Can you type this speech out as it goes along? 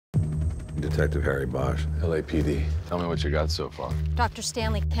Detective Harry Bosch, LAPD. Tell me what you got so far. Dr.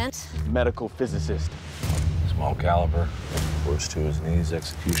 Stanley Kent. Medical physicist. Small caliber, close to his knees,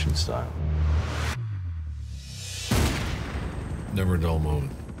 execution style. Never a dull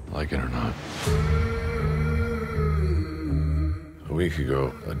moment, like it or not. A week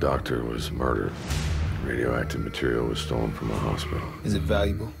ago, a doctor was murdered. Radioactive material was stolen from a hospital. Is it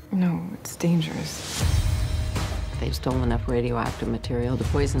valuable? No, it's dangerous. They've stolen enough radioactive material to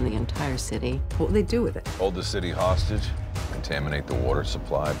poison the entire city. What will they do with it? Hold the city hostage, contaminate the water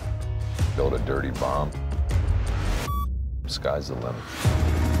supply, build a dirty bomb. Sky's the limit.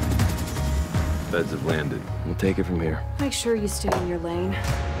 Feds have landed. We'll take it from here. Make sure you stay in your lane.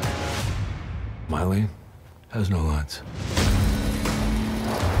 My lane has no lines.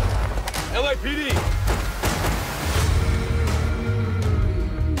 LAPD!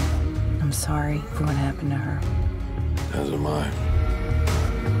 I'm sorry for what happened to her. As am I.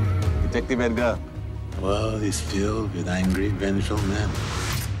 Detective Edgar. World is filled with angry, vengeful men.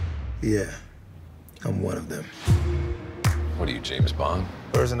 Yeah, I'm one of them. What are you, James Bond?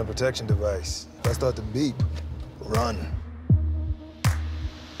 Personal protection device. If I start to beep, run.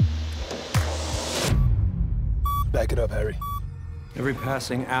 Back it up, Harry. Every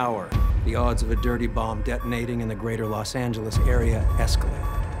passing hour, the odds of a dirty bomb detonating in the greater Los Angeles area escalate.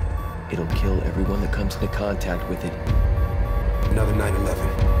 It'll kill everyone that comes into contact with it. Another 9/11.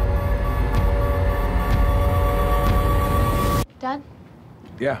 Dad,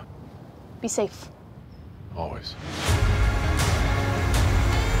 Yeah, be safe. always.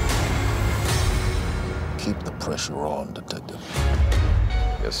 Keep the pressure on, Detective.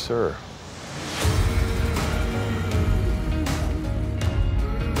 Yes, sir.